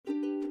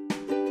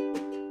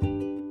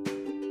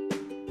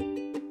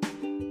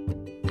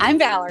I'm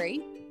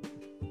Valerie.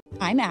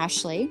 I'm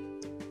Ashley.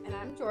 And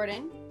I'm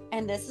Jordan.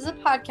 And this is a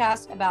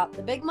podcast about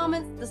the big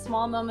moments, the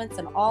small moments,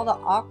 and all the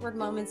awkward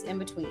moments in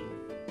between.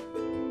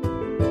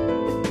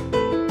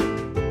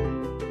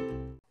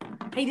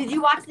 Hey, did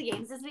you watch the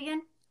games this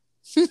weekend?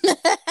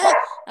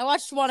 I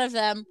watched one of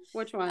them.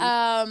 Which one?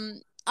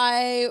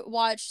 I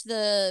watched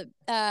the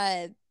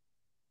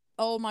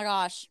oh my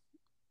gosh.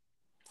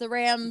 The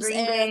Rams Green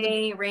and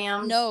Bay,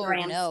 Rams.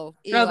 No.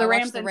 Ew, the I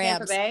Rams watched the and Rams.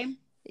 Tampa Bay.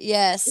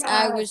 Yes, Yes.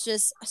 I was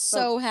just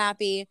so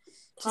happy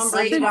to Tom see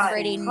Brady Tom got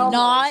Brady humbled.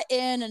 not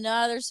in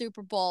another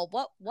Super Bowl.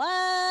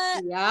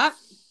 What? Yeah.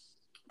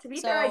 To be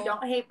fair, I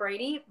don't hate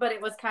Brady, but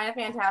it was kind of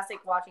fantastic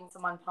watching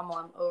someone pummel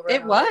him over. It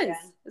and over was.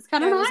 again. It's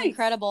kind of It nice. was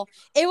incredible.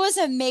 It was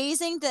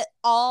amazing that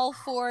all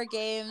 4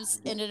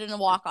 games ended in a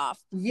walk-off.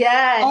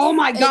 Yes. Oh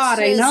my God,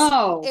 I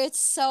know. It's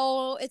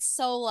so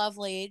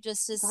lovely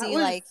just to see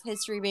was- like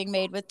history being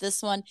made with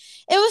this one.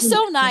 It was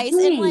so nice,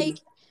 and like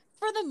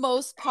for the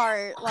most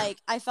part, like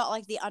I felt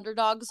like the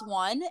underdogs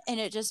won,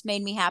 and it just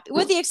made me happy,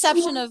 with the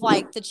exception of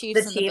like the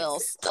Chiefs and the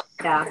Bills.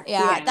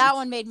 Yeah, that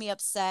one made me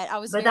upset. I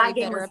was But very that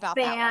game bitter was about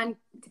that one.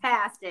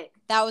 fantastic.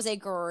 That was a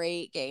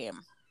great game.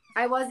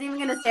 I wasn't even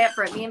gonna stay up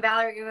for it. Me and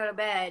Valerie were gonna go to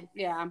bed,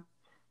 Yeah.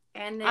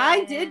 and then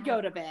I did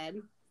go to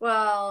bed.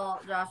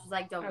 Well, Josh was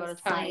like, "Don't I go to was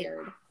sleep."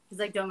 tired. He's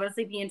like, "Don't go to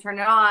sleep. You can turn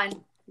it on."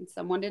 And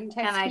someone didn't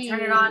text And I me.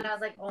 turned it on, and I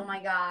was like, "Oh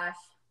my gosh,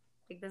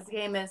 like this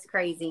game is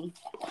crazy."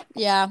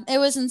 Yeah, it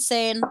was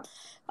insane.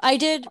 We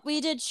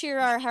did cheer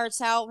our hearts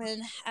out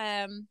when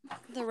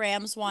the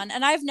Rams won,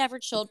 and I've never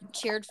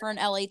cheered for an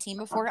LA team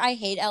before. I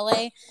hate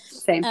LA.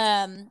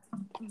 Same.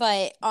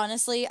 But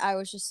honestly, I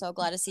was just so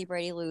glad to see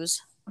Brady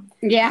lose.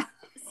 Yeah.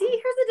 See,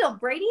 here's the deal.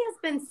 Brady has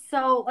been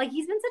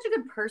he's been such a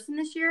good person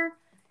this year.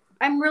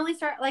 I was really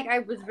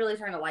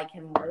starting to like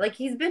him more. Like,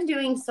 he's been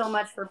doing so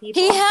much for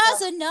people. He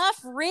has enough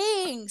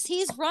rings.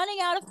 He's running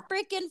out of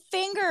freaking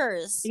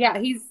fingers. Yeah,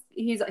 he's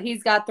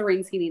got the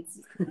rings he needs.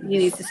 He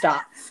needs to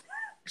stop.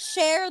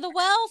 Share the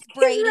wealth,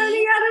 Brady. He's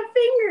running out of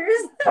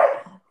fingers.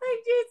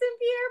 Like Jason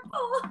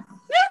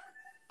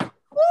Pierre-Paul.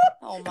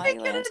 Oh my He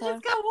could have Lanta.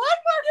 just got one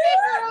more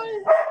finger on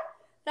it.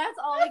 That's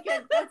all we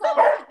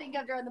could think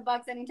of during the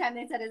Bucks anytime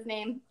they said his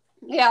name.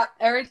 Yeah,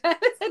 every time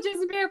I said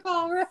Jason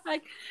Pierre-Paul, we're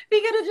like,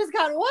 he could have just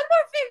got one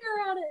more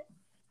finger on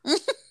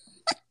it.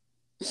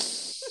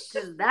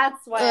 Because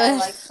that's why I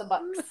like the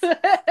Bucks.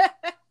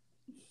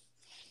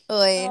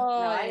 Oy. No,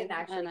 I didn't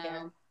actually I care.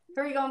 know.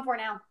 Who are you going for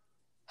now?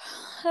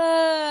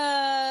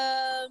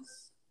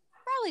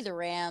 Probably the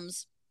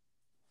Rams.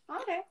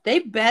 Okay. They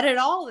bet it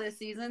all this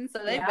season,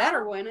 so they Yeah.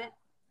 better win it.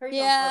 Who are you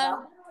Yeah.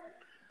 going for now?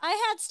 I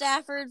had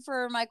Stafford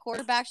for my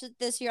quarterback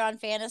this year on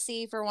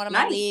fantasy for one of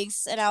my Nice.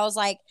 leagues, and I was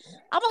like,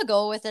 I'm going to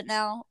go with it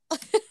now.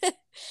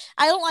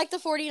 I don't like the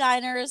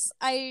 49ers.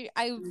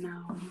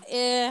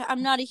 No.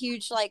 I'm not a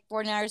huge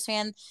 49ers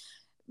fan.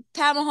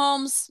 Pat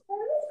Mahomes,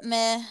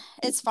 meh,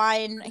 it's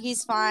fine.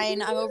 He's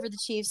fine. I'm over the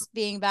Chiefs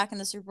being back in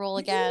the Super Bowl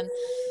again.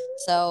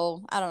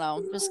 So, I don't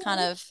know. Just kind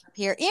of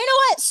here. You know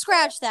what?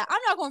 Scratch that.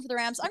 I'm not going for the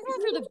Rams. I'm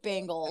going for the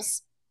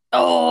Bengals.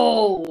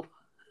 Oh.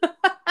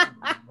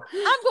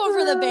 I'm going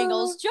for the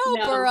Bengals. Joe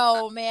No.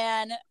 Burrow,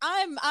 man.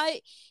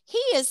 He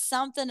is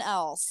something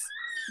else.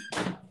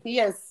 He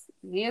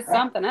is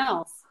something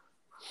else.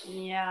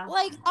 Yeah.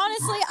 Like,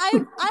 honestly,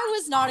 I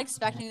was not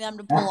expecting them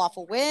to pull off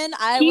a win.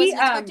 I He, wasn't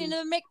expecting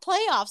them to make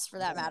playoffs for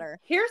that matter.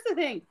 Here's the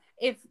thing.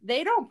 If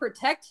they don't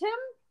protect him,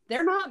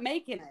 they're not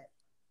making it.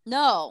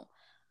 No.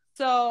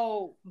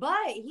 So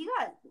But he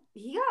got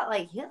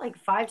hit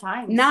 5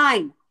 times.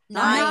 9.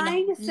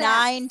 Nine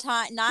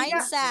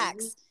got-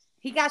 sacks.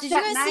 He got Did shot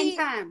you guys 9 see-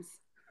 times.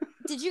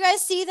 Did you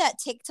guys see that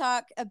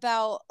TikTok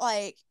about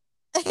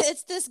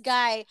it's this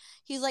guy,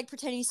 he's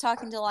pretending he's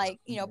talking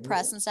to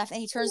press and stuff, and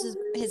he turns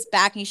his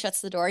back and he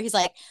shuts the door. He's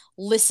like,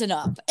 listen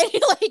up. And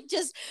he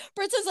just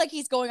pretends like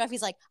he's going off.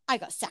 He's like, I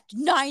got sacked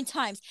 9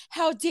 times.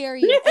 How dare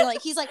you? And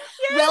he's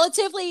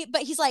relatively,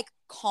 but he's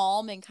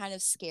calm and kind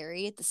of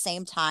scary at the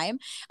same time.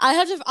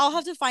 I'll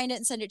have to find it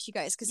and send it to you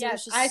guys because it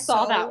was just I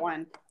saw that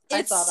one.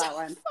 It's I saw so that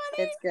one. funny.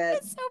 It's good.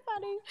 It's so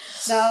funny.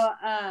 So,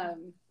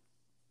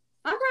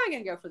 I'm probably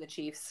gonna go for the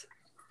Chiefs.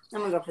 I'm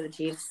going to go for the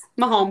Chiefs.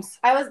 Mahomes.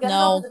 I was going to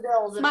No. go for the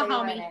Bills if My they were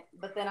homie. in it.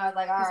 But then I was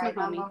like, all He's my right,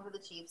 I'm homie. going for the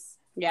Chiefs.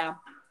 Yeah.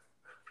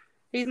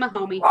 He's my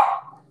homie.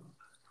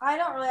 I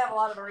don't really have a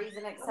lot of a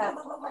reason except,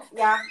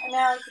 yeah,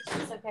 I like the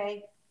Chiefs,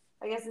 okay.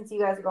 I guess since you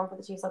guys are going for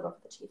the Chiefs, I'll go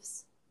for the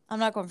Chiefs. I'm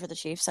not going for the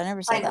Chiefs. I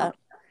never I said know. that.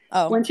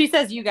 Oh, When she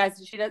says you guys,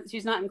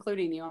 she's not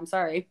including you. I'm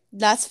sorry.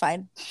 that's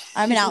fine.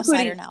 I'm an She's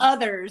outsider including now.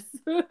 Others.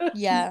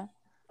 Yeah.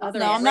 Other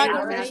No, I'm not random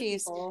going for the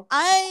Chiefs. people.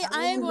 I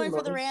am going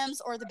for the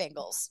Rams or the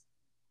Bengals.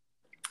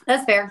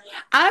 That's fair.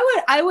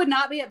 I would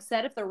not be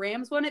upset if the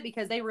Rams won it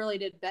because they really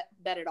did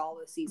bet it all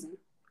this season.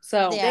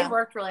 So Yeah. They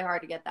worked really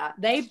hard to get that.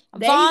 they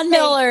Von paid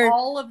Miller.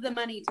 all of the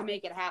money to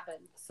make it happen.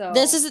 So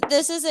This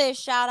is a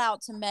shout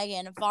out to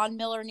Megan. Von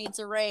Miller needs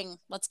a ring.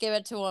 Let's give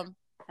it to him.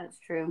 That's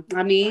true.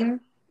 I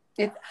mean,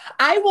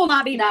 I will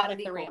not be That mad would if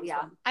be the cool, Rams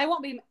yeah. win. I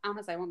won't be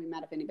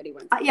mad if anybody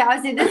wins. Yeah, I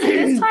was saying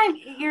this time.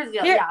 Here's the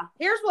deal. Yeah.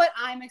 Here's what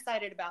I'm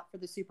excited about for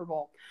the Super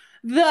Bowl: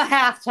 the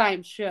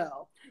halftime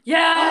show.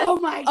 Yes. Oh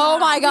my god. Oh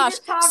my We gosh.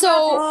 just talked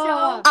So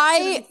about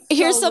this show.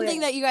 here's so something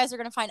lit. that you guys are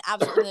gonna find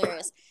absolutely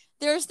hilarious.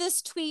 There's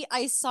this tweet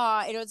I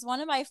saw, and it was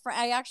one of my friends.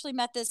 I actually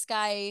met this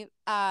guy,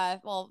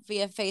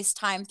 via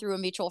FaceTime through a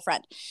mutual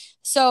friend.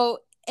 So,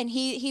 and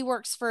he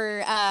works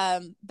for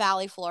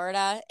Valley,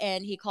 Florida,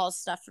 and he calls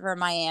stuff for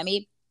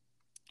Miami.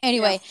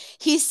 Anyway,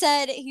 he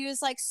said, he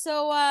was like,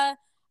 so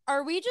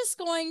are we just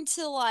going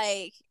to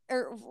like,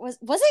 or was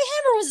it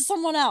him or was it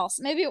someone else?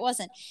 Maybe it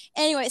wasn't.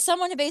 Anyway,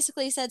 someone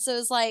basically said, so it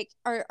was like,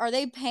 are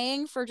they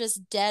paying for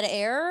just dead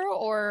air,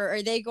 or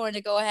are they going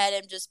to go ahead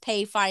and just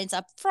pay fines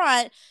up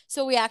front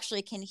so we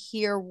actually can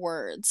hear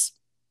words?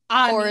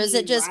 Or is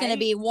it just going to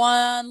be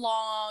one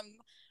long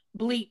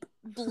bleep?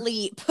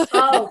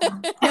 Oh,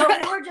 no,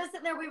 we were just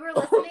sitting there. We were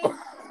listening.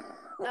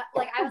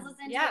 Like I was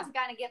listening to it to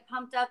kind of get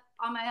pumped up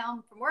on my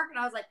own from work, and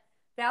I was like,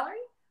 Valerie,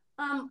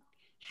 all of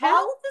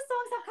the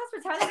songs have cuss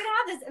words. How are they gonna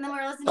have this? And then we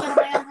were listening to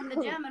Land from the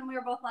gym, and we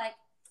were both like,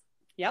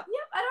 Yep.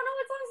 I don't know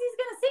what songs he's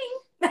gonna sing.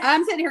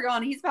 I'm sitting here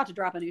going, he's about to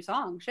drop a new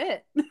song.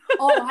 Shit.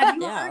 Oh, have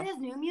you heard his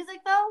new music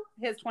though?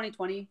 His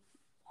 2020.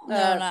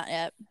 No, not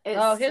yet. His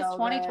so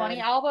 2020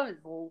 album is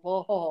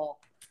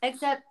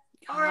except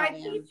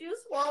R.I.P. Juice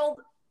WRLD.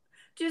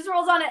 Juice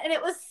WRLD's on it, and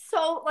it was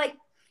so like.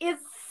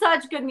 It's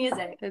such good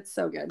music. It's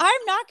so good.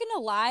 I'm not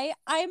gonna lie.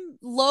 I'm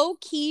low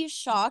key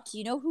shocked.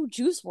 You know who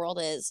Juice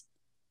WRLD is?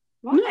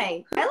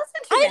 Why? I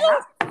listened to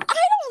that. I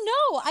don't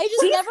know. I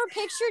just never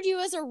pictured you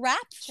as a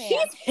rap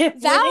fan.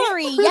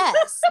 Valerie,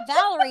 yes.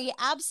 Valerie,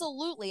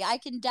 absolutely. I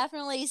can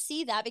definitely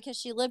see that because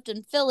she lived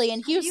in Philly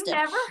and Houston. You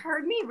never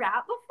heard me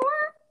rap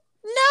before?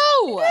 No.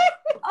 Oh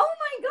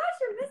my gosh,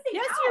 you're missing out.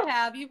 Yes, you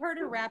have. You've heard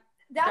her rap.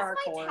 That's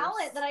my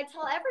talent that I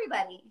tell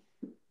everybody.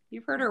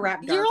 You've heard her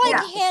rap. You're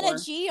like Hannah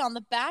G on The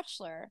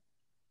Bachelor.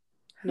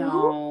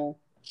 No.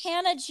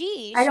 Hannah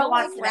G. I don't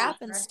watch rap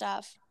and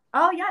stuff.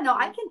 Oh yeah, no,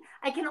 I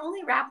can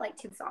only rap like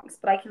 2 songs,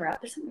 but I can rap.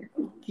 There's some weird.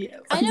 Yeah.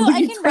 I know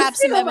I can rap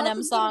some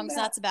Eminem songs.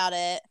 That's about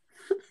it.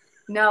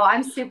 No,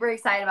 I'm super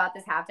excited about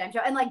this halftime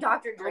show, and like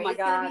Dr. Dre is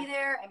gonna be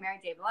there, and Mary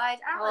J. Blige.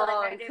 I don't really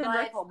like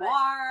Mary J.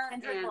 Blige.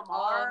 Kendrick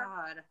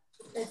Lamar.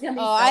 It's gonna be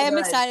I am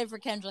excited for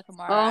Kendrick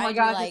Lamar. Oh my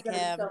god, like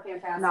him. So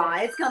fantastic. No,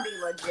 it's gonna be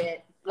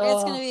legit.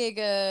 It's gonna be a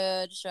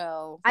good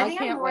show. I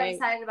think I'm more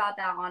excited about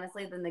that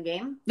honestly than the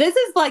game. This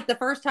is like the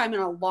first time in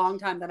a long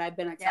time that I've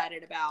been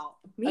excited about.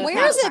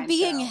 Where is it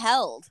being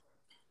held?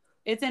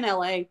 It's in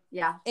LA.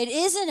 Yeah, it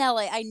is in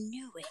LA. I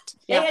knew it.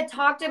 They had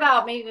talked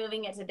about maybe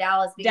moving it to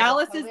Dallas.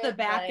 Dallas is the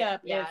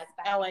backup if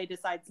LA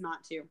decides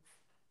not to.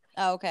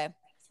 Oh, okay.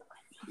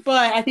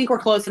 But I think we're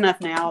close enough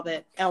now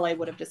that LA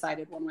would have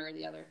decided one way or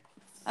the other.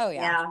 Oh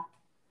yeah.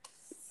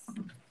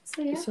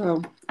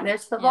 So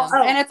there's football,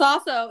 and it's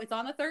on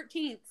the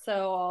 13th.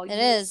 So all it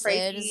is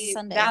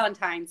Sunday.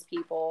 Valentine's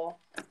people.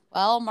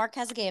 Well, Mark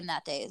has a game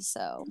that day,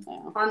 so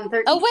on the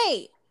 13th. Oh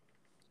wait,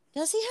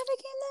 does he have a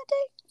game that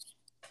day?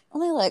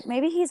 Let me look.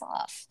 Maybe he's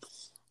off.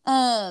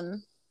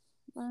 Let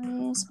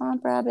me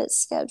Swamp Rabbit's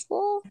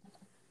schedule.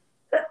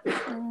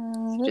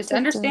 Just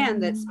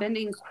understand that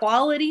spending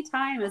quality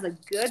time is a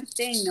good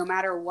thing, no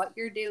matter what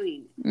you're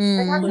doing.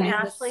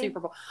 Super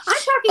Bowl. I'm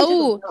talking to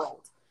the world.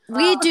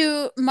 We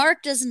do.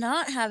 Mark does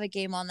not have a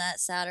game on that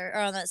Saturday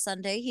or on that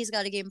Sunday. He's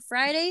got a game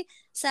Friday,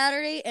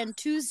 Saturday, and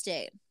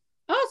Tuesday.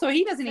 Oh, so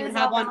he doesn't even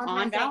have one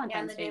on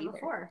Valentine's Day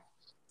before.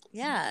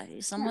 Yeah,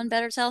 someone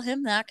better tell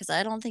him that because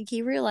I don't think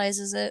he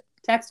realizes it.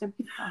 Text him.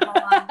 Hold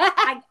on.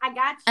 I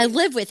got you. I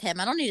live with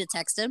him. I don't need to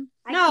text him.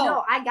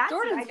 No, I got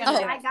you.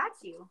 I got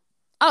you.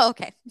 Oh,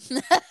 okay.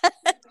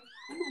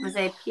 Was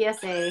a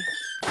PSA.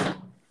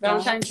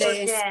 Valentine's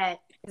Day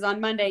is on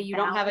Monday. You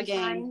don't have a game.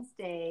 Valentine's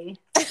Day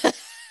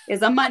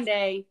is a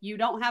Monday. You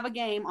don't have a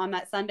game on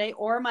that Sunday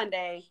or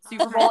Monday.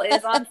 Super Bowl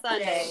is on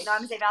Sunday. No, I'm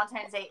gonna say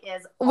Valentine's Day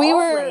is we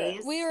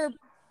always. were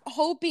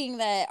hoping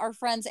that our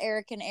friends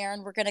Eric and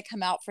Aaron were gonna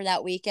come out for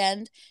that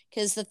weekend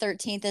because the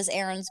 13th is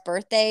Aaron's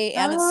birthday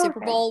and it's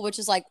Super Bowl, which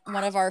is like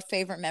one of our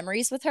favorite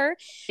memories with her.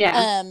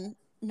 Yeah.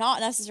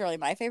 Not necessarily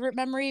my favorite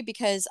memory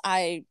because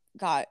I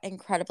got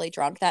incredibly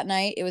drunk that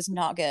night. It was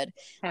not good.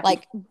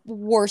 Like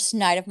worst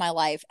night of my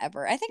life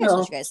ever. I think I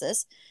told you guys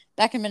this.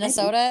 Back in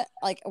Minnesota,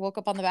 like I woke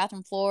up on the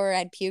bathroom floor.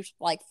 I'd puked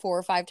like 4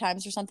 or 5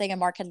 times or something, and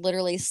Mark had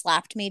literally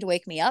slapped me to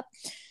wake me up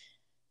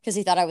because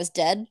he thought I was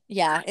dead.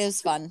 Yeah, it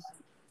was fun.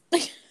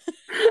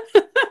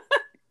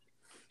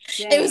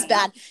 It was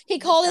bad. He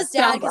called his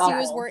dad because he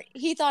was worried.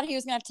 He thought he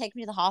was gonna have to take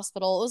me to the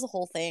hospital. It was a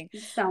whole thing.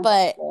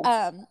 But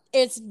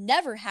it's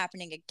never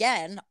happening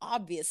again,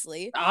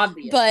 obviously.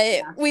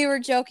 But we were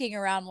joking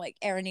around like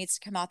Erin needs to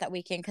come out that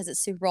weekend because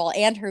it's Super Bowl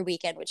and her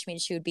weekend, which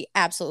means she would be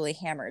absolutely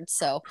hammered.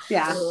 So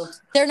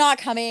they're not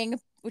coming,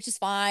 which is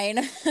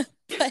fine.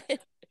 But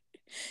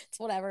it's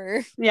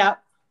whatever. Yeah.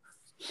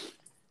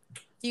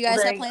 Do you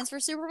guys have plans for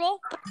Super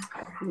Bowl?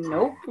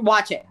 Nope.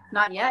 Watch it.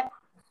 Not yet.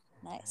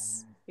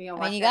 Nice. You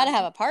got to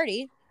have a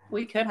party.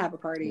 We could have a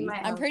party.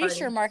 I'm pretty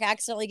sure Mark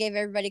accidentally gave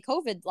everybody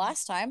COVID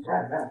last time.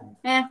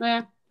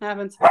 Yeah,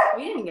 happens.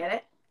 We didn't get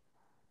it.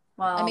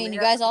 Well, I mean, you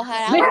guys all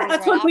had Maybe allergies.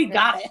 that's right when we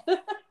after. got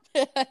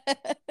it.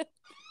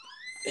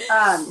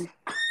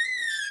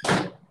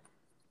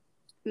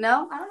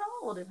 No, I don't know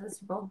what we'll do for the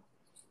Super Bowl.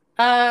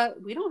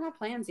 We don't have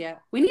plans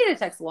yet. We need to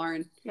text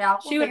Lauren. Yeah,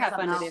 she would have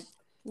fun to do.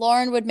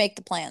 Lauren would make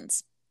the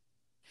plans.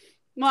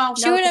 Well,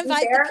 she would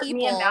invite the people.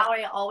 Me and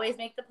Valerie always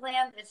make the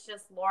plans. It's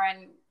just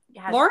Lauren.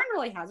 Lauren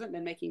really hasn't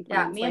been making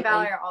plans. Yeah, me and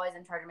Valerie are always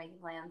in charge of making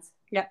plans.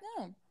 Yep.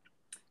 Oh.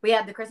 We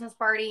had the Christmas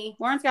party.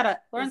 Lauren's got a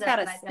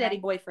steady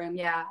boyfriend.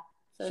 Yeah.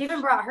 So she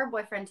even brought her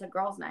boyfriend to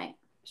girls' night.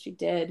 She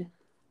did.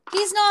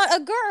 He's not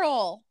a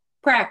girl.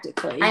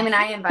 Practically. I mean,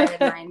 I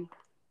invited mine.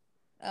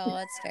 Oh,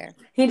 that's fair.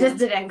 He just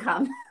didn't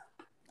come.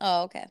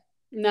 Oh, okay.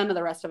 None of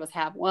the rest of us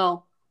have.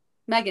 Well,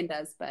 Megan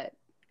does, but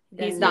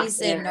he's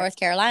in North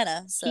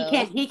Carolina, so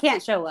he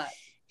can't show up.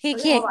 He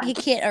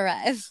can't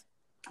arrive.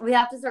 We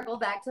have to circle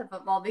back to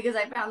football because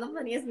I found the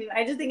funniest meme.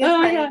 I just think it's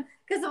funny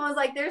because someone was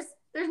like, "There's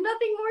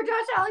nothing more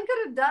Josh Allen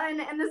could have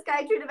done," and this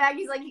guy tweeted back,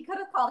 he's like, "He could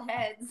have called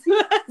heads."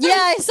 Yeah,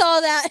 I saw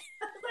that.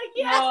 I was like,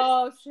 "Yeah."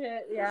 Oh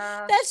shit!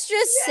 Yeah. That's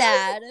just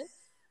sad.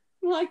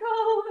 I'm like,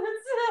 oh,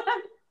 that's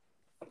sad.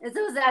 It's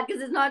so sad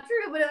because it's not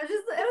true, but it was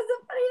the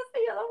funniest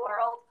thing in the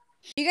world.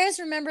 Do you guys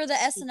remember the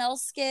SNL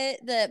skit,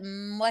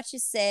 what you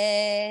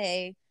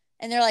say?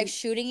 And they're like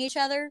shooting each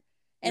other.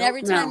 And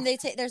every time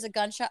there's a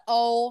gunshot.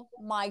 Oh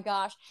my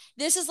gosh.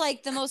 This is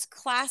like the most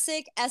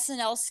classic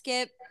SNL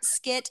skit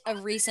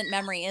of recent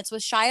memory. It's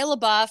with Shia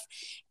LaBeouf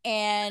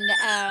and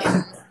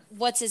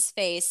what's his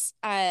face?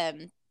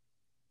 I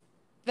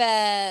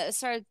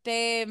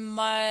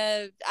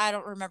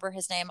don't remember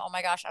his name. Oh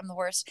my gosh, I'm the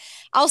worst.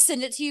 I'll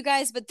send it to you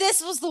guys, but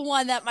this was the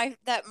one that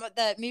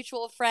the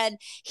mutual friend,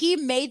 he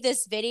made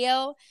this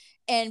video,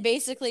 and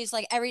basically it's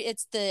like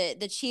it's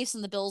the Chiefs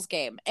and the Bills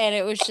game, and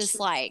it was just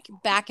like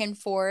back and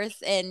forth,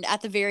 and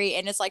at the very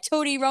end it's like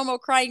Tony Romo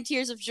crying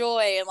tears of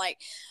joy and like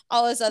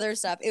all this other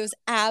stuff. It was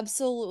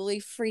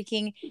absolutely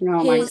freaking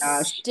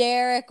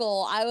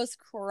hysterical. I was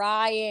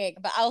crying,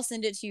 but I'll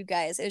send it to you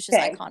guys. It was just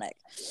iconic.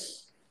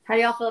 How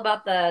do y'all feel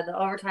about the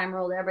overtime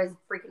rule that everybody's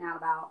freaking out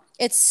about?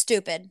 It's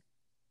stupid.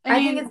 I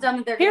think it's dumb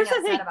that they're getting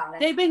upset about it.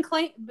 They've been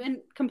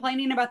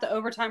complaining about the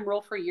overtime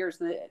rule for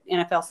years, and the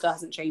NFL still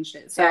hasn't changed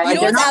it. So you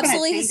know what's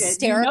absolutely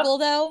hysterical,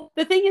 though?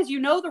 The thing is,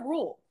 the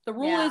rule. The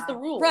rule is the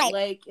rule.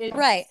 Right.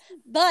 Right.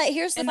 But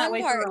here's the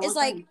fun part is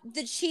like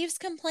the Chiefs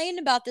complained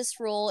about this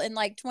rule in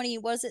like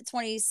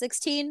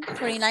 2016,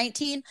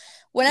 2019,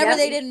 whenever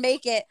they didn't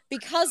make it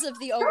because of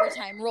the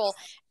overtime rule.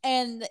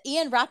 And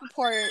Ian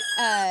Rappaport,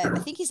 I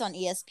think he's on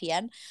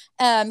ESPN.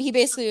 He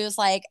basically was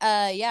like,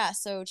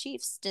 so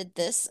Chiefs did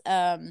this.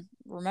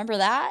 Remember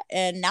that?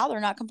 And now they're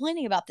not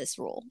complaining about this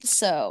rule.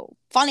 So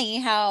funny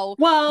how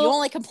you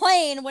only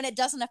complain when it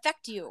doesn't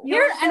affect you.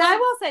 And I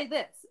will say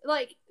this.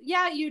 Like,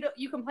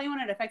 you complain when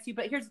it affects you,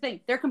 but here's the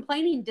thing: their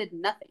complaining did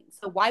nothing.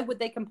 So why would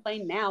they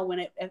complain now when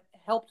it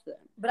helped them?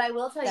 But I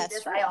will tell you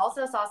this: I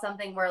also saw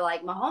something where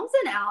like Mahomes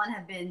and Allen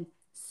have been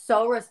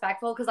so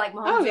respectful because like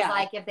Mahomes was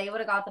like, if they would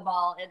have got the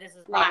ball, this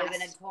was probably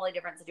been a totally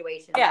different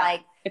situation. Yeah,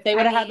 like if they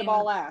would have had the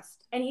ball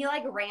last. And he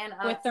like ran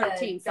up with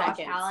 13 to Josh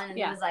seconds. Allen and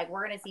he was like,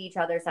 "We're gonna see each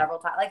other several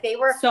times." Like they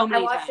were. So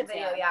many I watched times, the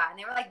video, and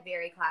they were like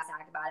very class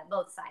act about it,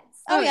 both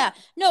sides. Oh yeah,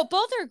 no,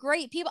 both are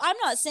great people. I'm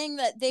not saying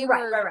that they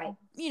were right.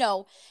 You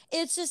know,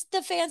 it's just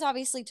the fans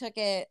obviously took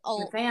it.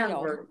 The fans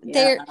were.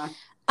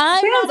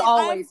 I'm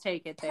always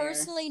take it there.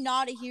 Personally,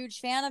 not a huge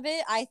fan of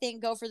it. I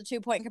think go for the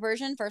 2-point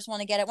conversion. First one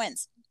to get it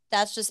wins.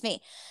 That's just me.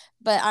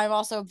 But I'm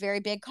also a very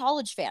big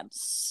college fan.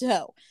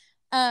 So,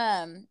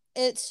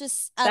 it's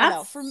just I don't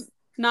know. From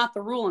not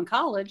the rule in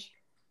college.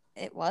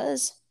 It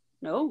was.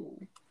 No,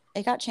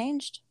 it got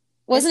changed.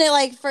 Wasn't it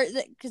like first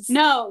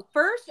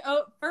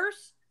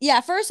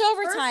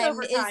overtime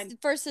is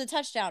first to the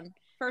touchdown.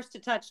 First to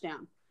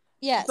touchdown.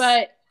 Yes.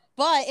 But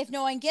if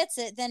no one gets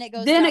it, then it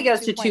goes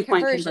to 2-point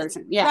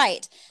conversion. Yeah.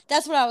 Right.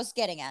 That's what I was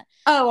getting at.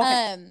 Oh,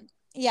 okay.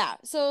 Yeah.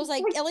 So it was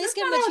like, at least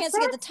give them a chance to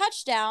get the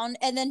touchdown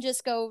and then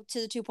just go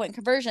to the 2-point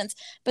conversions.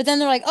 But then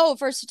they're like, oh,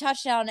 first to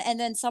touchdown. And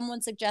then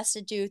someone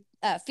suggested do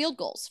field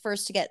goals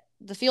first to get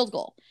the field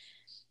goal.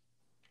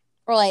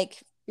 Or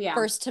like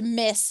first to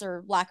miss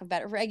or lack of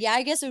better. Yeah,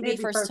 I guess it would be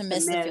first to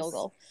miss the field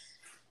goal.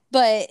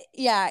 But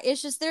yeah,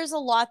 it's just there's a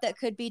lot that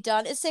could be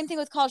done. It's the same thing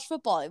with college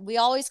football. We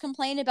always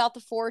complain about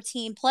the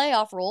 4-team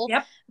playoff rule,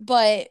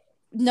 but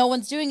no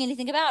one's doing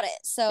anything about it.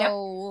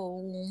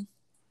 So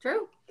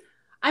true.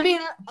 I mean,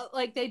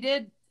 like they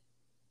did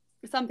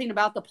something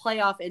about the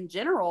playoff in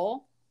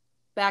general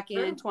back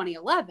in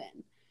 2011.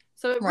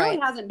 So it really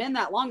hasn't been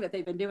that long that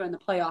they've been doing the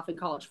playoff in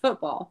college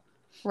football.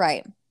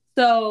 Right.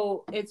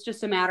 So it's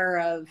just a matter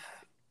of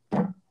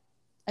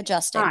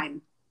adjusting.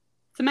 Time.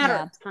 It's a matter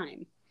of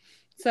time.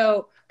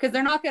 So, because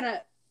they're not going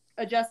to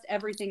adjust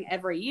everything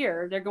every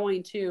year. They're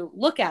going to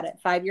look at it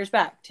 5 years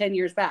back, 10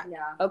 years back.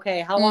 Yeah.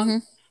 Okay, how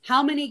long,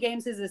 how many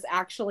games is this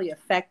actually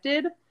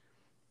affected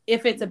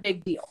if it's a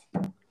big deal?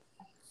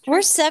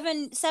 We're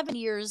 7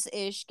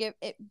 years-ish,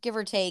 give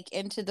or take,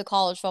 into the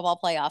college football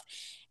playoff.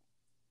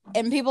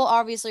 and people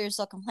obviously are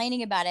still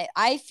complaining about it.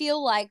 I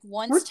feel like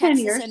once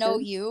Texas and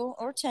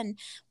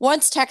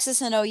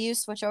OU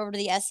switch over to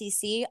the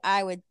SEC,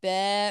 I would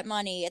bet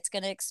money it's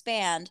going to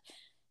expand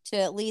to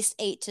at least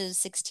 8 to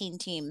 16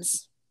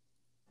 teams.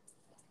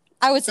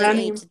 I would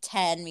say 8 to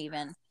 10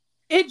 even.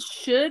 It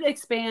should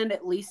expand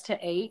at least to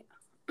 8.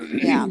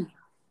 Yeah.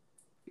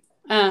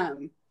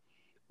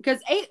 Because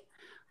 8,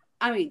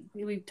 I mean,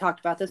 we've talked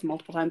about this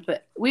multiple times,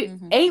 but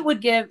 8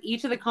 would give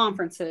each of the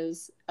conference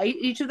champs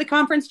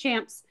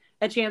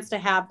a chance to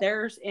have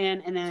theirs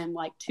in, and then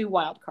like 2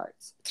 wild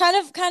cards. Kind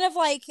of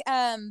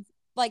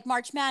like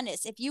March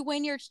Madness. If you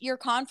win your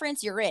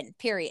conference, you're in.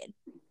 Period.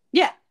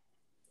 Yeah.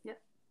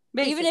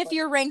 Basically. Even if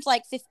you're ranked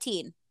like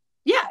 15.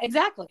 Yeah,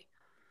 exactly.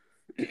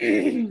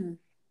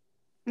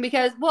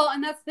 Because, well,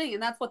 and that's the thing,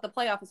 and that's what the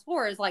playoff is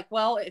for, is like,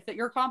 well, if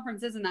your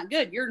conference isn't that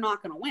good, you're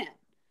not going to win.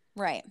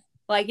 Right.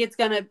 Like, it's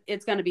gonna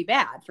be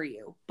bad for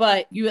you,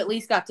 but you at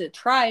least got to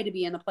try to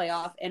be in the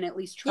playoff and at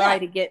least try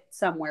to get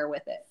somewhere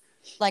with it.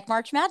 Like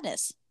March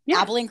Madness.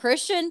 Yeah. Abilene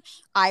Christian,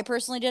 I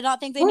personally did not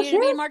think they needed to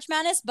be in March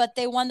Madness, but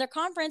they won their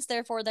conference,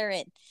 therefore they're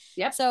in.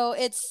 Yep. So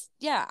it's,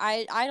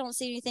 I don't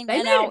see anything.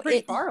 They made it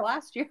pretty far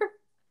last year.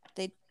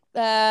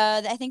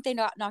 I think they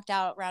knocked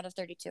out round of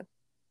 32.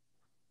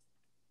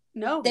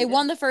 No, they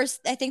won the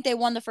first. I think they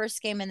won the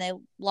first game and they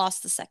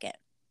lost the second.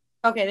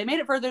 Okay, they made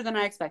it further than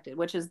I expected,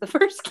 which is the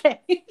first game.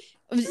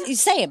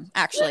 Same,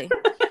 actually.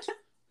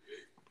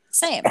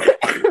 Same.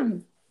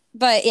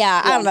 But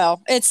yeah, I don't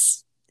know.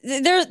 It's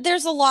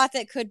there's a lot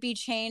that could be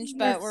changed,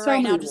 but we're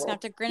right now just gonna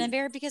have to grin and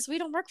bear it because we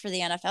don't work for the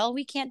NFL.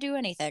 We can't do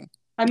anything.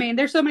 I mean,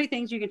 there's so many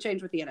things you can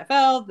change with the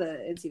NFL,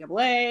 the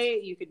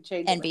NCAA. You can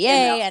change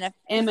NBA,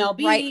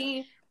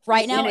 MLB.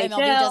 Right now, NHL.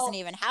 MLB doesn't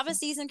even have a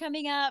season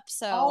coming up.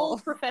 So all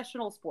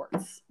professional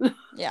sports.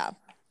 Yeah.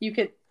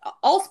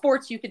 All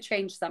sports, you could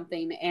change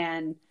something,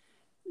 and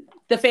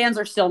the fans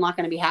are still not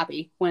going to be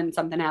happy when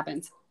something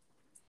happens.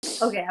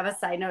 Okay, I have a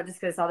side note just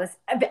because I saw this.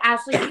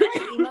 Ashley, do you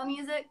like emo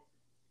music?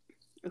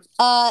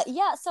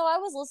 Yeah. So I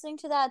was listening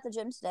to that at the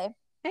gym today.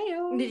 Hey,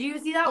 did you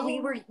see that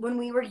when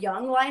we were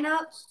young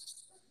lineup?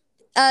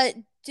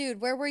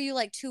 Dude, where were you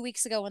like 2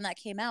 weeks ago when that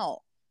came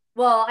out?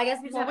 Well, I guess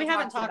we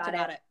haven't talked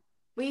about it.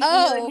 We knew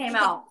it came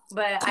out,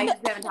 but I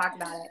just haven't talked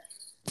about it.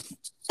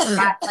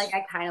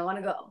 I kind of want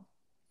to go.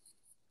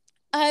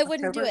 I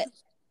wouldn't do it.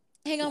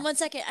 Hang on 1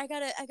 second. I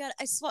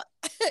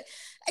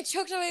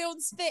choked on my own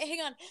spit.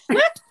 Hang on.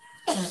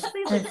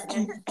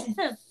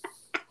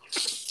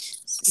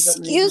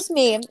 Excuse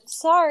me.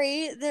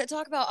 Sorry.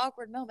 Talk about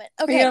awkward moment.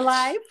 Okay. Are you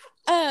alive?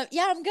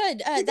 Yeah, I'm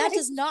good. That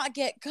does not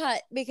get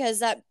cut because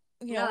that,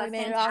 we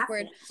made it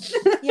awkward.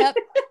 Yep.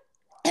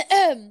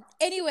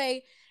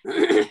 Anyway,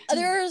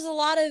 there's a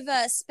lot of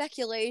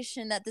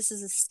speculation that this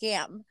is a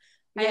scam.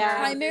 Yeah.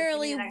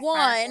 Primarily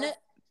one.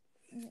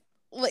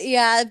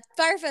 Yeah,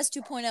 Firefest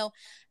 2.0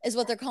 is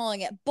what they're caling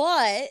it.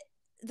 But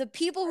the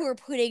people who are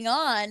put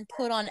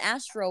on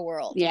Astro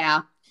World.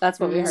 Yeah, that's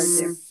what we heard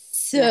too.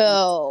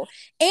 So,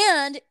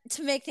 and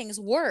to make things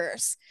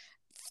worse,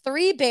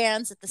 3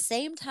 bands at the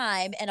same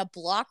time and a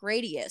block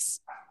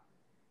radius.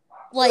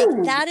 Like,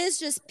 that is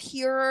just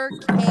pure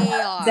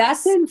chaos.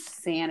 That's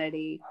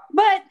insanity.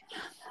 But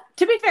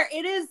to be fair,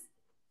 it is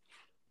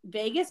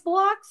Vegas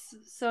blocks,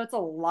 so it's a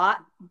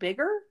lot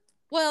bigger.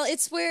 Well,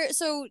 it's where,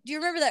 so do you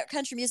remember that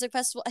country music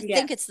festival? I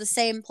think it's the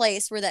same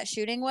place where that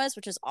shooting was,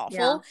 which is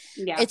awful.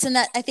 Yeah. I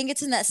think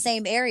it's in that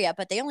same area,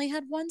 but they only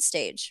had one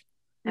stage.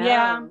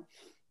 Yeah.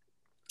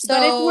 So,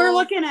 but if we're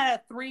looking at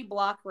a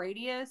 3-block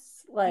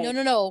radius, like.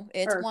 No.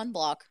 It's 1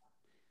 block.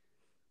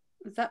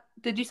 Is that,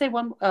 did you say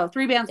 1? Oh,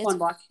 3 bands, it's 1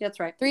 block. That's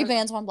right. 3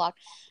 bands, 1 block.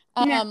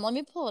 Let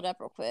me pull it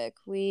up real quick.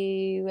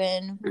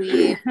 When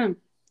we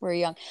were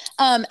young.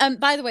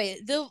 By the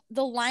way, the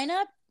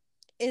lineup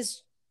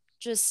is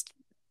just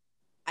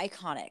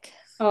iconic.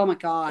 Oh my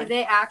god! If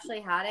they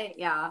actually had it,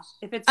 yeah.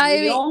 If it's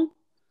real,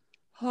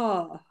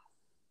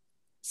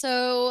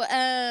 So,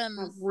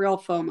 real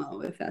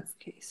FOMO if that's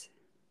the case.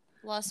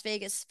 Las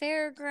Vegas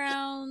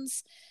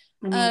Fairgrounds.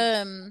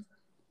 Let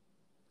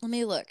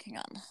me look. Hang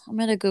on. I'm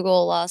gonna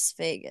Google Las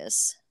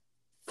Vegas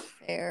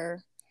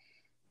Fairgrounds.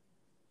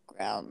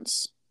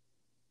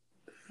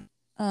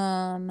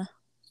 I'm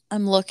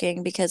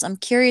looking because I'm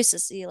curious to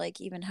see like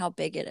even how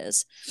big it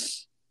is.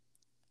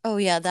 Oh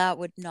yeah, that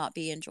would not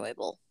be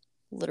enjoyable,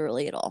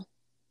 literally at all.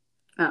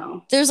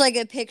 Oh. There's like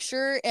a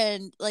picture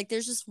and like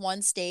there's just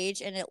one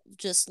stage and it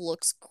just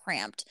looks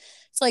cramped.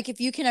 It's like if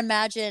you can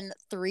imagine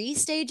 3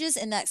 stages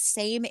in that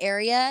same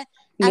area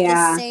at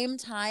the same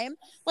time.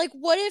 Like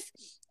what if,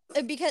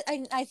 because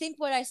I think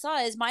what I saw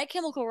is My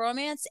Chemical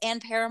Romance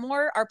and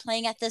Paramore are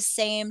playing at the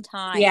same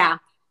time. Yeah.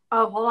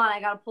 Oh, hold on.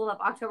 I got to pull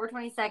up October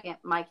 22nd.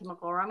 My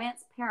Chemical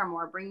Romance,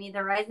 Paramore, Bring Me the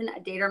Horizon, A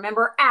Day to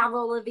Remember,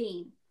 Avril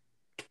Lavigne.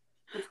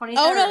 The 23rd.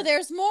 Oh, no,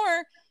 there's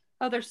more.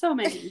 Oh, there's so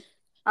many.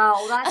 Oh,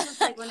 well, that's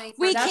just like when they...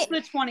 That's the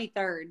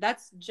 23rd.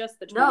 That's just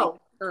the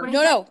 23rd.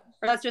 No.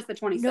 Or that's just the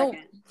 22nd.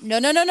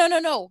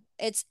 No.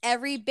 It's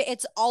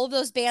all of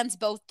those bands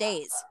both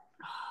days.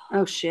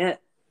 Oh,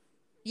 shit.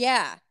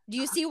 Yeah. Do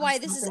you see why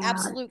this is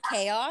absolute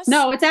chaos?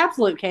 No, it's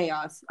absolute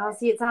chaos. Oh,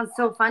 see, it sounds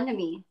so fun to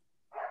me.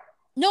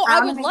 No, I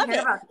would love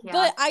it,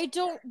 but I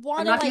don't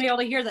want to. I'm not gonna be able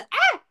to hear the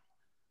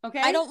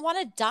Okay. I don't want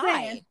to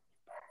die.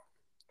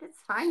 It's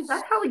fine.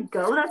 That's how we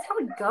go. That's how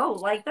we go.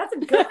 Like, that's a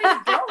good way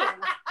to go.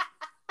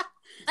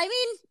 I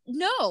mean,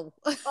 no.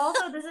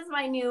 Also, this is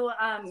my new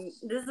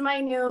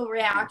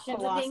reaction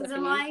to things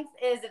in life.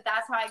 Is if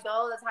that's how I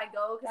go, that's how I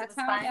go because it's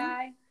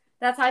fun.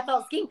 That's how I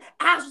felt skiing.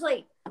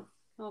 Ashley.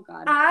 Oh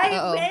God.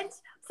 I went.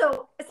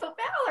 So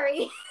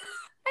Valerie.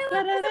 I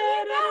love this.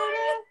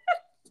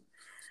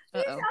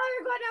 We're going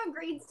down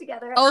greens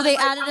together. Oh, they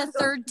added a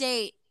third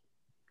date.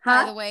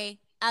 By the way,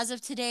 as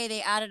of today,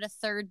 they added a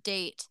third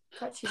date.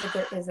 I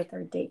thought is a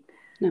third date.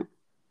 No.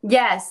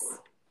 Yes.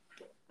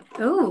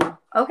 Ooh.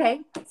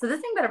 Okay. So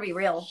this thing better be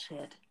real.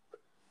 Shit.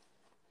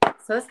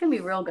 So it's gonna be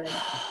real good.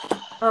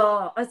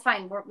 Oh, it's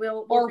fine.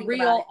 We'll or think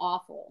real about it.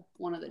 Awful.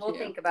 One of the two. We'll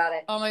think about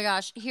it. Oh my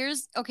gosh.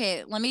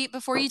 Let me,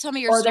 before you tell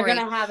me your story. Or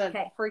they're gonna have a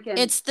freaking.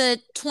 It's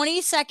the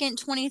 22nd,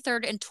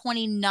 23rd, and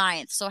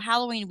 29th. So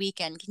Halloween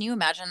weekend. Can you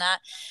imagine that?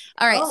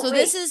 All right. So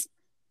this is.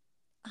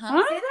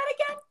 Huh? Say that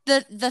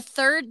again. The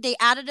third. They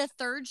added a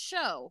third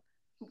show.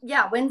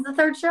 Yeah. When's the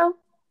third show?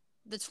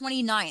 The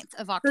 29th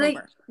of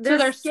October. So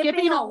they're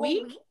skipping a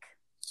week?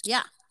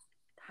 Yeah.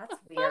 That's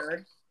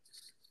weird.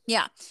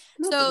 Yeah.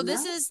 So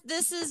this is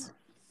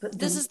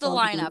the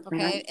lineup,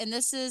 okay? And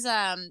this is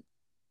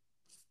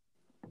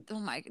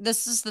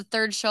this is the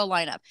third show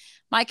lineup.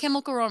 My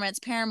Chemical Romance,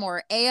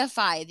 Paramore,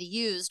 AFI, The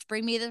Used,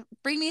 Bring Me the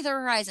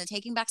Horizon,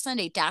 Taking Back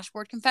Sunday,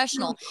 Dashboard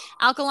Confessional,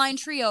 Alkaline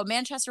Trio,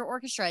 Manchester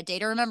Orchestra, Day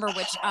to Remember,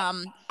 which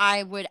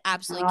I would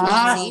absolutely kill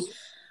to see.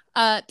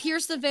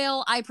 Pierce the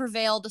Veil, I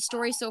Prevail, The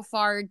Story So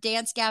Far,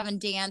 Dance Gavin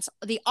Dance,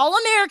 The All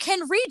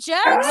American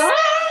Rejects,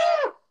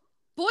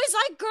 Boys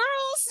Like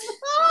Girls,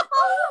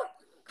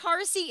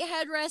 Car Seat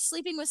Headrest,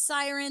 Sleeping with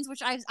Sirens,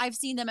 which I've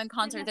seen them in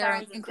concert.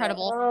 They're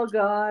incredible. Oh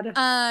God.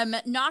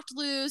 Knocked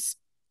Loose,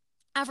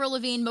 Avril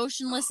Lavigne,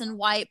 Motionless in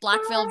White,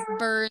 Black Veil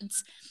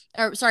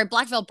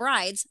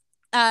Brides,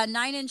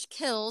 9 Inch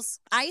Kills,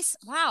 Ice.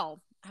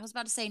 Wow. I was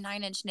about to say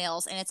 9 Inch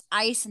Nails, and it's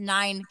Ice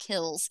 9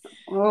 Kills.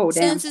 Oh,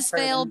 damn. Senses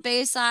Fail,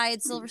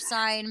 Bayside, Silver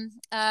Sign,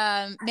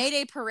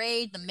 Mayday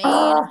Parade, The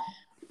Main,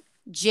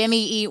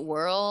 Jimmy Eat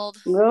World.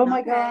 Oh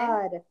my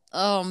God.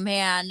 Oh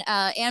man.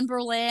 Anne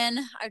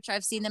Berlin,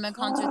 I've seen them in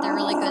concert. They're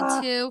really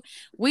good too.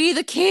 We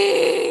the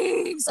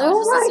Kings. I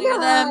was just listening to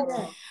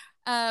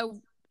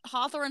them.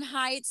 Hawthorne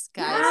Heights,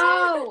 guys.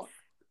 No.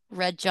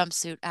 Red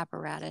Jumpsuit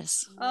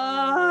Apparatus.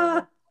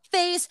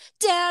 Face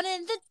down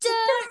in the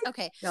dirt.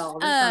 Okay. No,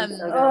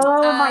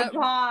 oh my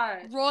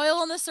God.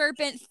 Royal and the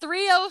Serpent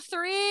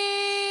 303.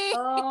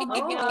 Oh my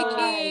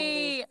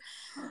God.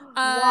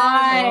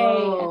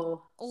 Why?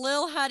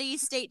 Lil Huddy,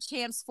 State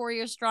Champs, 4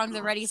 Years Strong,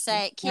 The Ready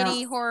Set,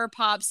 Kitty, Horror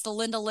Pops, the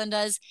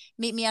Lindas,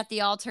 Meet Me at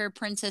the Altar,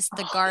 Princess,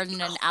 The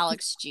Garden, and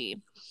Alex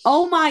G.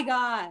 Oh my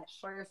gosh.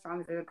 4 Years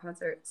Strong is a good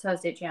concert. So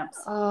State Champs.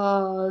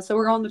 So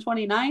we're going the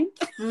 29th?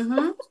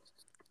 Mm-hmm.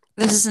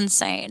 This is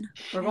insane.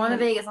 We're going to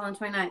Vegas on the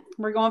 29th.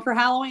 We're going for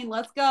Halloween.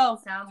 Let's go.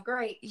 Sounds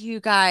great.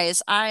 You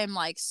guys, I'm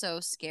like so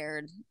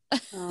scared.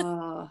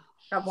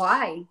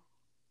 Why?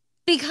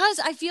 Because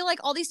I feel like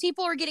all these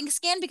people are getting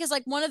scammed because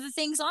like one of the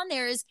things on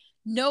there is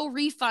no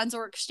refunds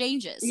or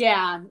exchanges.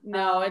 Yeah,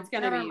 no, it's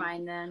gonna never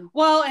mind then.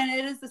 Well, and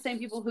it is the same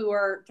people who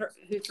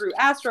threw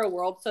Astro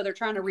World, so they're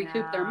trying to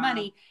recoup their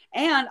money.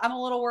 And I'm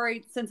a little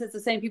worried since it's the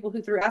same people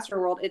who threw Astro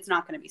World, it's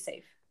not going to be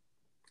safe.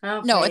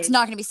 Okay. No, it's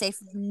not going to be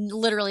safe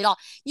literally at all.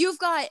 You've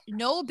got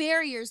no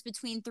barriers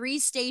between 3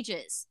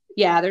 stages.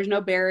 Yeah, there's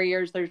no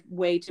barriers. There's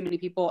way too many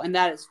people, and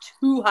that is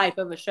too hype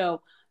of a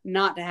show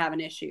not to have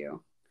an issue.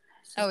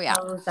 Oh yeah.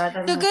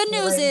 The good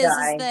news is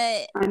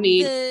that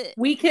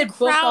we could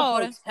book a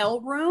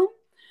hotel room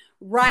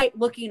right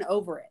looking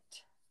over it.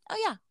 Oh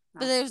yeah,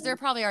 but they're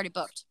probably already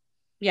booked.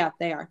 Yeah,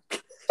 they are.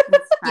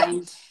 Yeah.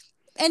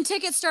 And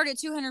tickets start at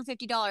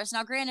 $250.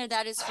 Now, granted,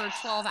 that is for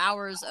 12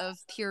 hours of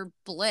pure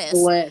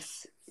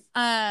bliss.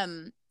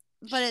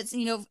 But it's,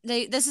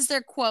 this is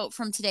their quote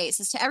from today. It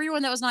says, to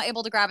everyone that was not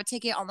able to grab a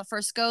ticket on the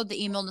first go,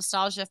 the email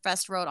Nostalgia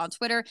Fest wrote on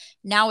Twitter,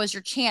 now is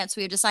your chance.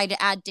 We have decided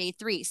to add day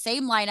 3.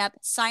 Same lineup.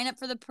 Sign up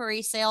for the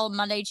pre-sale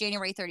Monday,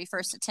 January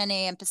 31st at 10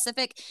 a.m.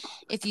 Pacific.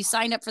 If you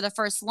signed up for the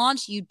first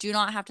launch, you do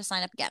not have to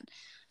sign up again.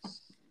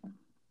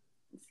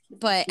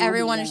 But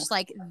everyone is just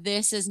like,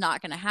 this is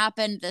not going to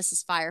happen. This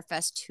is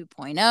Firefest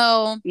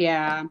 2.0.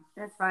 Yeah.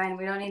 That's fine.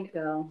 We don't need to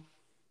go.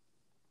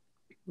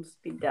 We'll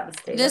just be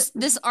devastated.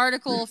 This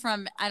article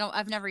from,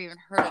 I've never even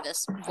heard of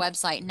this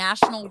website,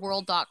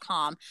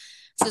 nationalworld.com,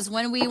 says,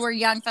 when we were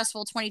young,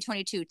 Festival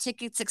 2022,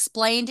 tickets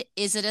explained,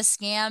 is it a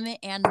scam,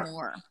 and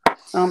more.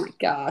 Oh my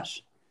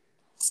gosh.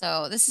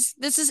 So this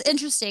is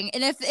interesting.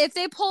 And if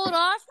they pull it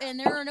off and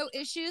there are no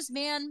issues,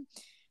 man,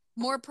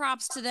 more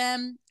props to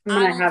them.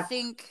 I don't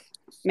think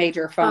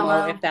major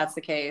FOMO if that's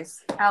the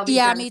case.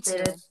 Yeah, me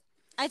too.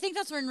 I think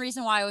that's one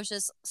reason why I was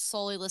just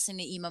solely listening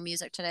to emo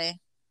music today.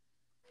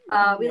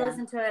 We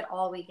listened to it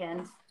all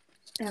weekend.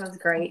 It was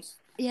great.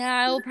 Yeah,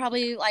 I will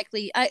probably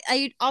likely.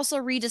 I also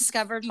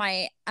rediscovered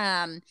my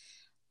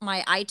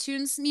my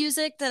iTunes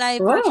music that I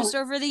purchased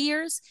over the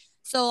years.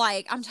 So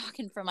like I'm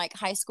talking from like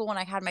high school when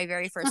I had my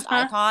very first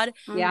iPod.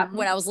 Yeah.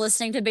 When I was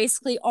listening to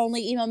basically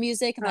only emo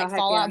music and like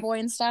Fall Out Boy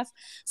and stuff.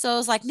 So I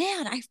was like,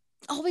 man, I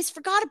always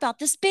forgot about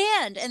this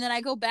band. And then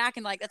I go back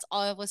and like that's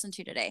all I've listened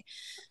to today.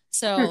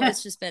 So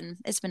it's been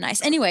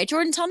nice. Anyway,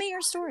 Jordan, tell me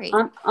your story.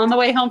 On the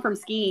way home from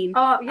skiing.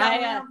 Oh yeah, I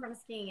went home from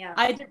skiing. Yeah,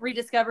 I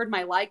rediscovered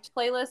my liked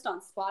playlist on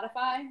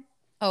Spotify.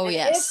 Oh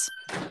yes,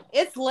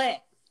 it's lit.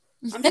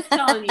 I'm just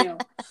telling you.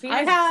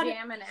 I had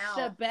jamming out.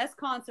 The best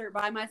concert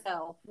by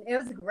myself. It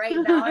was great.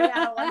 Valerie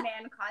had a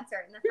one-man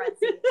concert in the front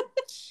seat.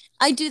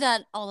 I do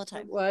that all the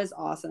time. It was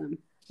awesome.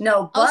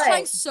 No, but I was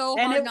trying so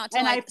hard not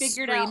to like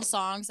scream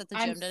songs at the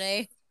gym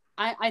today.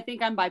 I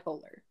think I'm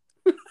bipolar.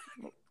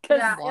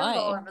 Yeah, it was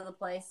all over the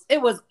place.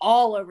 It was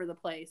all over the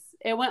place.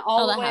 It went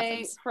all the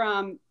way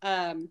from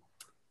oh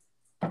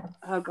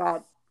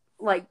god,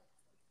 like,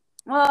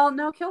 well,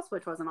 no, Kill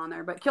Switch wasn't on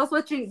there, but Kill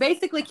Switch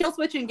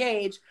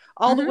Engage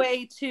all the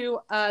way to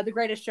The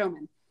Greatest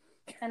Showman,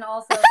 and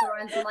also throw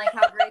in some like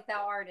How Great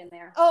Thou Art in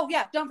there. Oh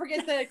yeah, don't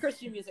forget the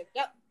Christian music.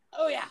 Yep.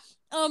 Oh yeah.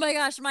 Oh my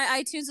gosh,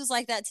 my iTunes was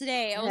like that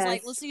today. I was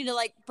like listening to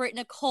like Brit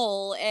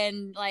Nicole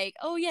and like,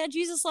 oh yeah,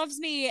 Jesus Loves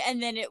Me,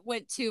 and then it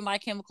went to My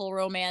Chemical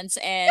Romance,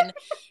 and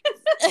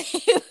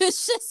it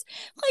was just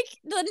like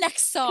the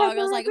next song. I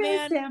was like,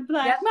 man,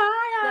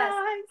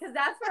 because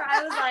that's where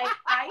I was like,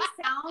 I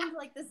sound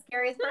like the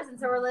scariest person.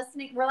 So we're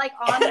like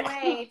on the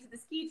way to the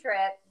ski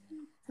trip.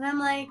 And I'm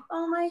like,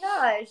 oh my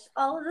gosh,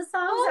 all of the songs.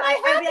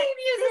 I'd be like,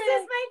 this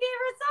is my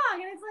favorite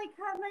song. And it's like,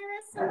 cut my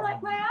wrists and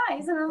black my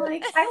eyes. And I'm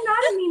like, I'm not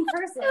a mean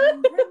person.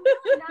 I'm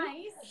really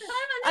nice.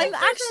 I'm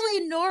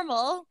actually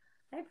normal.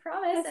 I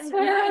promise.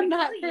 I'm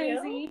not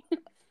crazy.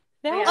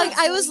 Like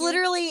I was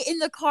literally in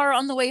the car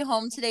on the way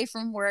home today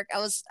from work. I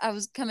was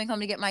coming home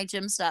to get my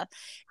gym stuff,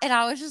 and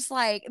I was just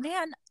like,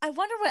 man, I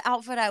wonder what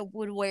outfit I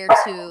would wear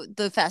to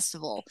the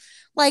festival.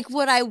 Like,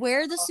 would I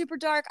wear the super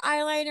dark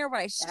eyeliner? Would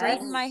I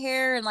straighten my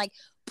hair and like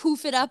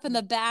poof it up in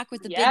the back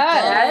with the big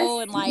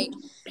bow and like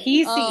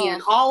PC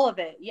and all of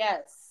it?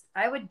 Yes,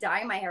 I would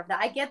dye my hair.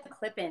 I get the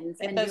clip-ins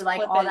and do like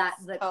all that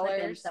the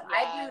clip-in stuff.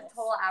 Yes. I do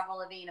total Avril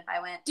Lavigne if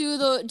I went. Do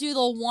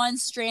the one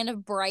strand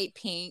of bright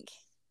pink.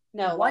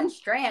 No, one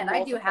strand.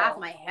 Multiple. I do half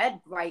my head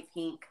bright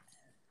pink.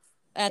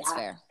 That's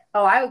fair.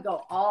 Oh, I would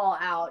go all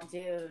out,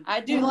 dude. I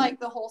do like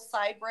the whole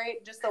side braid,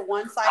 just the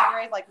one side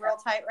braid, like real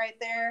tight right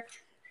there.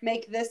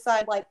 Make this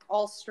side like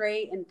all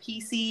straight and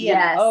PC.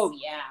 Yes. And, oh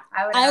yeah.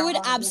 I would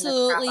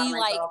absolutely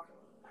like.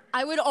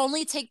 I would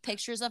only take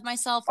pictures of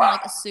myself from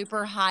like a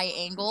super high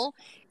angle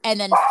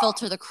and then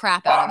filter the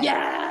crap out of it.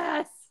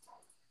 Yes.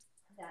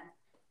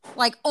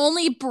 Like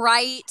only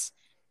bright.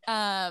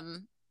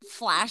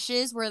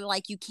 Flashes where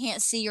like you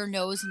can't see your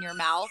nose and your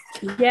mouth.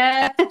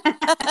 Yes.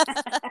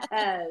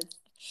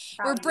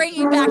 We're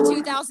bringing back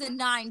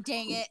 2009,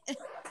 dang it.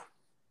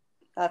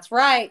 That's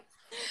right.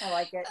 I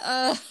like it.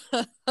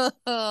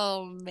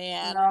 Oh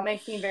man. No, it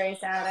makes me very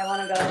sad. I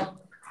want to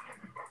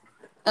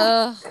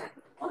go.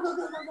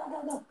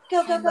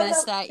 I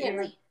missed that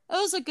year. It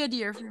was a good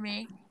year for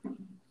me.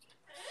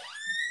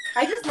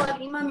 I just love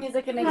emo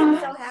music. It makes me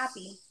so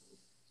happy.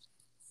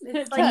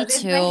 It's like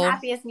it's my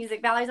happiest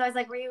music. Valerie's always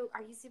like, are you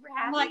super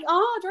happy? I'm like,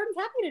 oh, Jordan's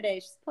happy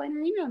today. She's playing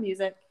her emo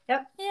music.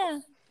 Yep. Yeah.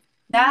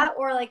 That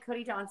or like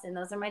Cody Johnson.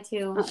 Those are my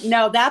two.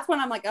 No, that's when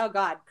I'm like, oh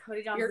God.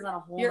 Cody Johnson's on a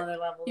whole other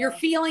level. You're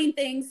feeling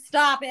things.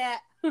 Stop it.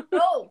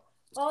 Oh,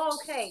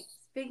 okay.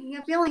 Speaking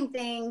of feeling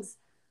things.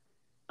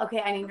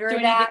 Okay, I need to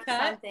redact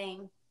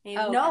something.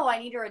 I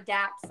need to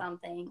redact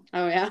something.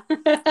 Oh, yeah.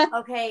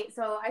 Okay,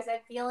 so I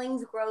said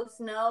feelings, gross,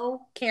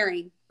 no.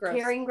 Caring,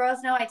 gross. Caring, gross,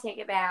 no. I take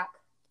it back.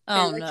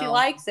 Oh, no. She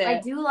likes it. I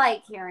do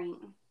like caring.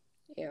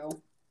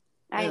 Ew.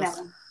 I know.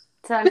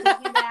 So I'm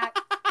taking it back.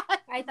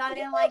 I thought I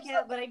didn't like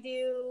it, but I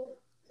do.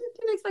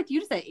 Didn't expect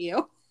you to say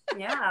ew.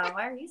 Yeah,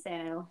 why are you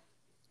saying ew?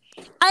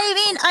 I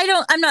mean,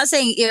 I'm not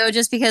saying ew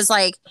just because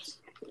like,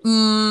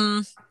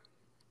 Mark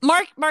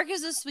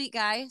is a sweet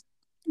guy,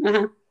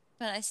 but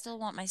I still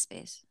want my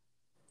space.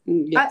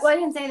 Yes. I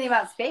didn't say anything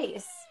about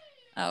space.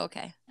 Oh,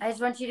 okay. I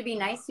just want you to be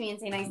nice to me and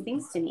say nice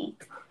things to me.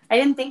 I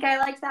didn't think I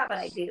liked that, but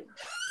I do.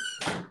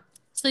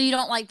 So you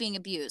don't like being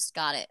abused.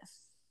 Got it.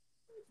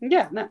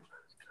 Yeah, no.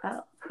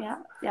 Oh, yeah.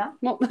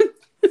 Well,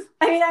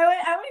 I mean, I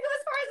wouldn't go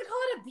as far as to call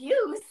it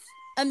abuse.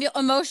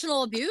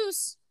 Emotional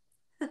abuse?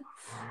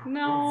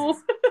 No.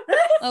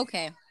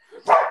 Okay.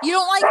 You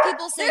don't like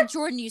people saying,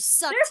 Jordan, you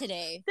suck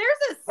today. There's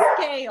a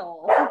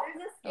scale.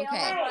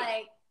 Okay.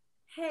 Like,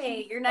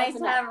 hey, you're nice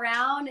to have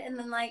around, and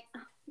then like,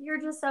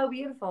 you're just so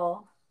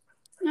beautiful.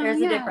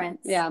 There's a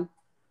difference. Yeah.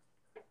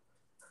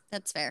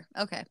 That's fair.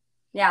 Okay.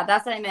 Yeah,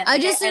 that's what I meant. I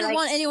just didn't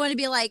want anyone to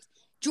be like,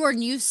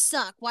 Jordan, you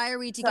suck. Why are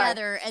we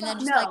together? And then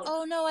just like,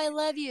 oh no, I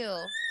love you.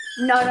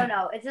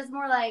 No. It's just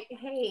more like,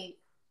 hey,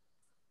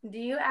 do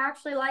you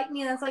actually like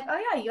me? And it's like, oh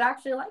yeah, you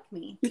actually like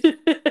me.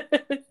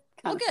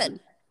 Oh, good.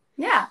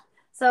 Yeah.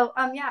 So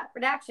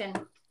redaction.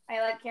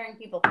 I like caring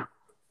people.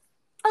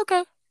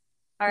 Okay.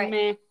 All right.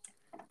 Meh.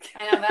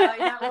 I know, Val,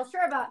 you're not real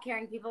sure about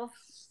carrying people.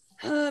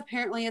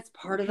 Apparently, it's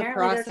part of the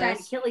process. They're trying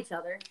to kill each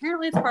other.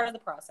 Apparently, it's part of the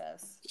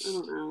process. I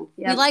don't know.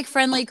 Yep. We like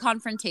friendly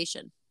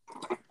confrontation.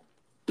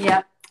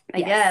 Yep,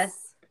 I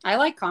guess. I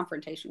like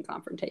confrontation.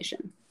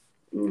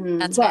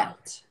 That's bad.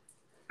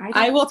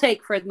 I will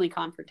take friendly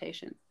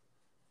confrontation.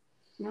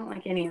 I don't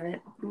like any of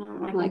it. I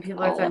don't like when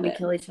people are trying to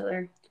kill each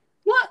other.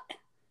 What? It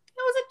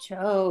was a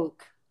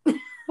joke. I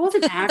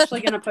wasn't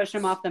actually going to push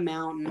him off the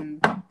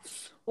mountain.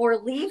 Or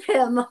leave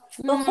him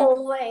the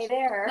whole way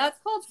there. That's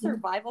called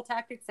survival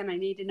tactics, and I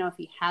need to know if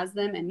he has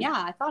them. And yeah,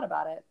 I thought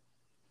about it.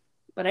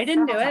 But I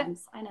didn't do it.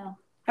 I know.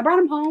 I brought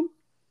him home.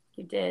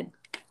 You did.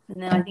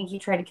 And then I think he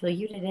tried to kill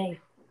you today.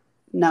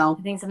 No.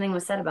 I think something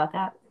was said about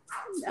that.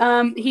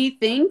 He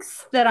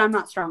thinks that I'm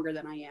not stronger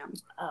than I am.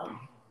 Oh.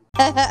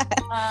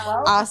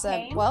 Awesome.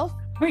 Okay. Well,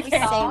 we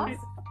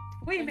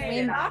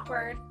made it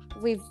awkward.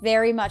 We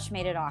very much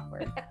made it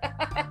awkward.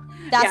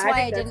 That's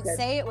why I didn't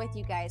say it with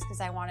you guys,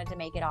 because I wanted to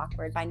make it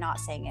awkward by not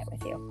saying it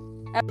with you.